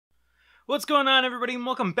What's going on, everybody, and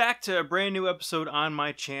welcome back to a brand new episode on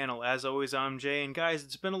my channel. As always, I'm Jay, and guys,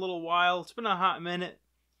 it's been a little while. It's been a hot minute,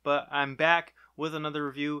 but I'm back with another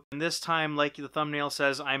review. And this time, like the thumbnail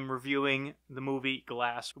says, I'm reviewing the movie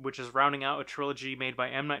Glass, which is rounding out a trilogy made by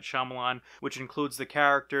M. Night Shyamalan, which includes the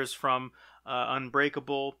characters from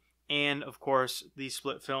Unbreakable and, of course, the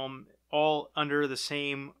Split film, all under the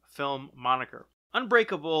same film moniker.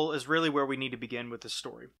 Unbreakable is really where we need to begin with this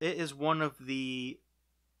story. It is one of the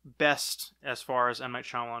best as far as M. Night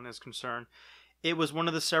Shyamalan is concerned. It was one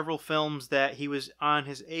of the several films that he was on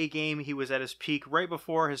his A game. He was at his peak right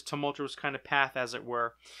before his tumultuous kind of path, as it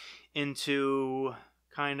were, into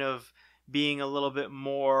kind of being a little bit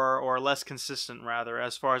more or less consistent, rather,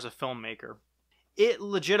 as far as a filmmaker. It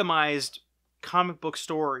legitimized comic book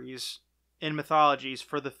stories and mythologies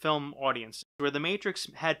for the film audience, where The Matrix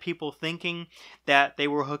had people thinking that they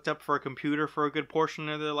were hooked up for a computer for a good portion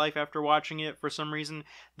of their life after watching it for some reason.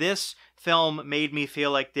 This film made me feel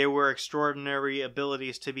like there were extraordinary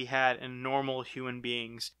abilities to be had in normal human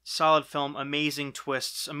beings. Solid film, amazing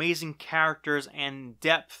twists, amazing characters and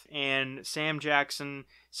depth, and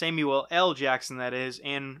Samuel L. Jackson, that is,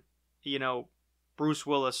 and, Bruce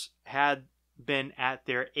Willis had been at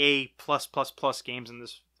their A+++ games in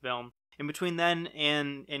this film. In between then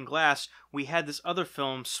and in Glass, we had this other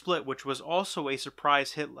film, Split, which was also a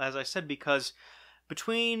surprise hit, as I said, because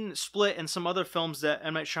between Split and some other films that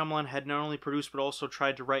M. Night Shyamalan had not only produced but also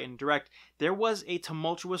tried to write and direct, there was a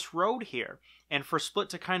tumultuous road here. And for Split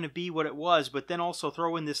to kind of be what it was, but then also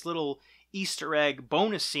throw in this little Easter egg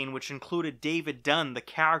bonus scene, which included David Dunn, the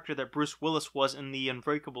character that Bruce Willis was in the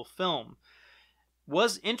Unbreakable film,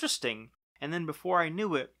 was interesting. And then before I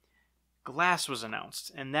knew it, Glass was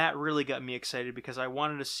announced, and that really got me excited because I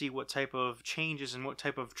wanted to see what type of changes and what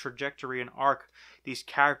type of trajectory and arc these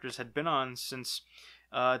characters had been on since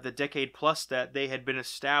the decade plus that they had been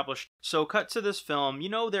established. So cut to this film,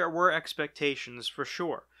 there were expectations for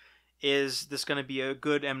sure. Is this going to be a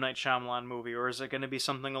good M. Night Shyamalan movie, or is it going to be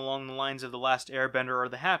something along the lines of The Last Airbender or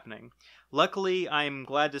The Happening? Luckily, I'm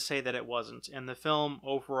glad to say that it wasn't, and the film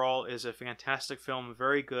overall is a fantastic film,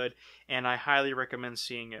 very good, and I highly recommend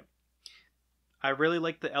seeing it. I really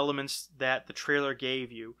like the elements that the trailer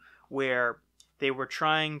gave you, where they were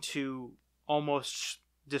trying to almost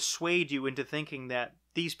dissuade you into thinking that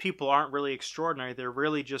these people aren't really extraordinary, they're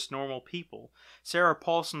really just normal people. Sarah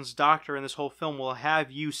Paulson's doctor in this whole film will have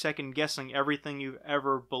you second-guessing everything you've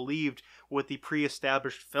ever believed with the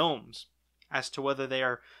pre-established films, as to whether they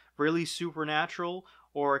are really supernatural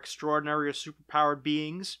or extraordinary or superpowered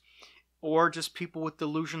beings, or just people with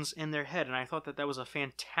delusions in their head. And I thought that that was a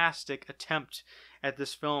fantastic attempt at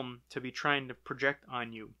this film to be trying to project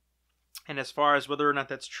on you. And as far as whether or not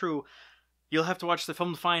that's true, you'll have to watch the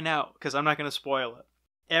film to find out, because I'm not going to spoil it.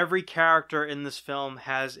 Every character in this film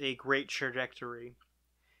has a great trajectory.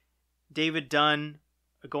 David Dunn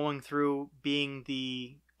going through being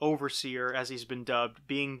the overseer, as he's been dubbed,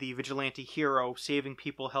 being the vigilante hero, saving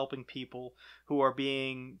people, helping people who are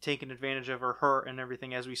being taken advantage of or hurt and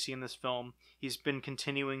everything, as we see in this film. He's been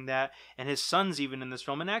continuing that, and his son's even in this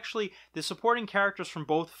film. And actually, the supporting characters from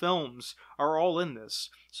both films are all in this.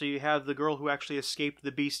 So you have the girl who actually escaped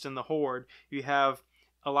the beast and the horde, you have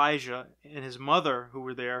Elijah and his mother who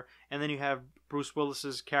were there, and then you have Bruce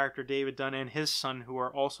Willis's character David Dunn and his son who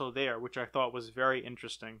are also there, which I thought was very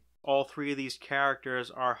interesting. All three of these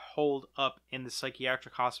characters are holed up in the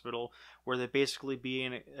psychiatric hospital, where they're basically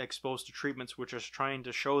being exposed to treatments which are trying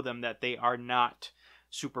to show them that they are not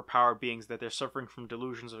superpowered beings, that they're suffering from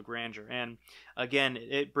delusions of grandeur. And again,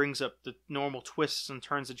 it brings up the normal twists and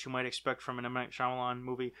turns that you might expect from an M. Night Shyamalan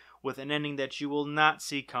movie, with an ending that you will not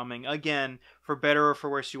see coming. Again, for better or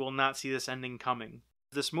for worse, you will not see this ending coming.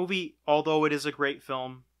 This movie, although it is a great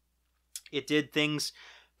film, it did things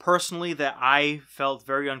personally that I felt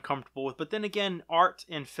very uncomfortable with. But then again, art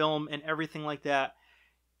and film and everything like that,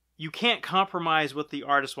 you can't compromise what the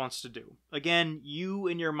artist wants to do. Again, you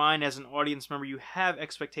in your mind as an audience member, you have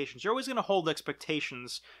expectations. You're always going to hold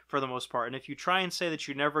expectations for the most part. And if you try and say that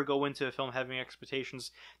you never go into a film having expectations,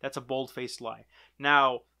 that's a bold-faced lie.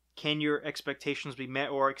 Now, can your expectations be met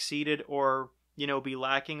or exceeded or, be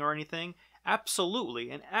lacking or anything? Absolutely.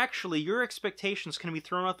 And actually, your expectations can be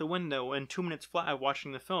thrown out the window in 2 minutes flat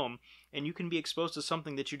watching the film, and you can be exposed to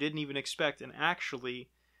something that you didn't even expect, and actually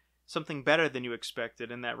something better than you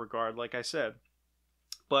expected in that regard, like I said.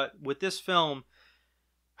 But with this film,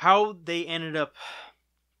 how they ended up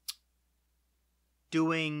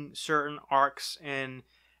doing certain arcs and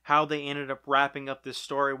how they ended up wrapping up this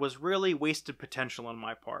story was really wasted potential on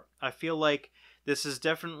my part. I feel like this is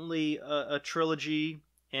definitely a trilogy,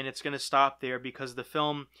 and it's going to stop there because the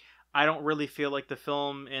film I don't really feel like the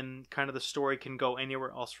film and kind of the story can go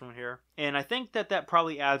anywhere else from here. And I think that that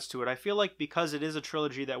probably adds to it. I feel like because it is a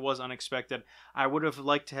trilogy that was unexpected, I would have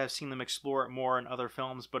liked to have seen them explore it more in other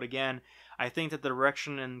films. But again, I think that the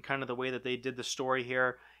direction and kind of the way that they did the story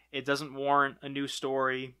here, it doesn't warrant a new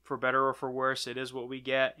story, for better or for worse. It is what we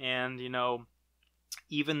get. And, you know,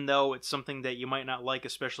 even though it's something that you might not like,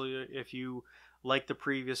 especially if you like the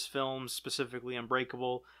previous films, specifically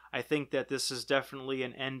Unbreakable, I think that this is definitely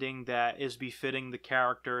an ending that is befitting the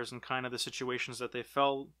characters and kind of the situations that they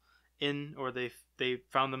fell in, or they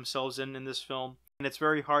found themselves in this film. And it's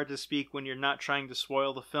very hard to speak when you're not trying to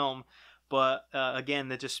spoil the film, but again,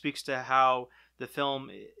 that just speaks to how the film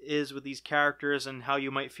is with these characters and how you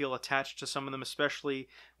might feel attached to some of them, especially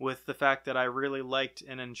with the fact that I really liked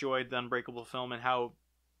and enjoyed the Unbreakable film and how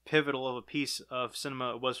pivotal of a piece of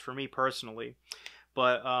cinema it was for me personally.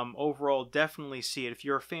 But overall, definitely see it. If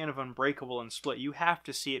you're a fan of Unbreakable and Split, you have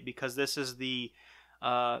to see it, because this is the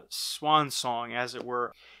swan song, as it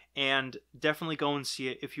were. And definitely go and see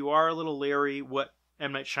it. If you are a little leery what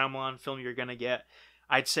M. Night Shyamalan film you're going to get,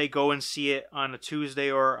 I'd say go and see it on a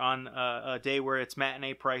Tuesday or on a day where it's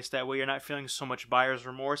matinee price. That way you're not feeling so much buyer's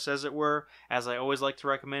remorse, as it were, as I always like to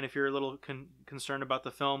recommend if you're a little concerned about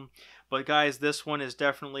the film. But guys, this one is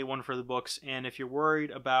definitely one for the books. And if you're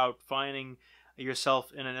worried about finding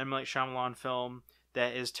yourself in an M. Night Shyamalan film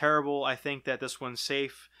that is terrible, I think that this one's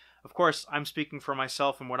safe. Of course, I'm speaking for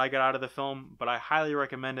myself and what I got out of the film, but I highly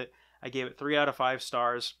recommend it. I gave it 3 out of 5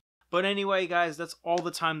 stars. But anyway, guys, that's all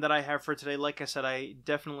the time that I have for today. Like I said, I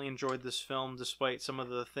definitely enjoyed this film, despite some of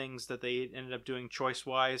the things that they ended up doing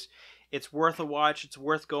choice-wise. It's worth a watch. It's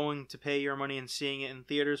worth going to pay your money and seeing it in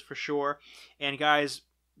theaters for sure. And guys,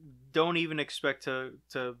 don't even expect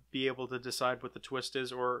to be able to decide what the twist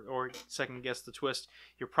is, or second guess the twist.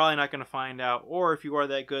 You're probably not going to find out. Or if you are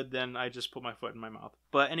that good, then I just put my foot in my mouth.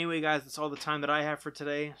 But anyway, guys, that's all the time that I have for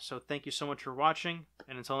today. So thank you so much for watching.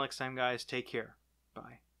 And until next time, guys, take care.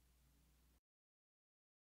 Bye.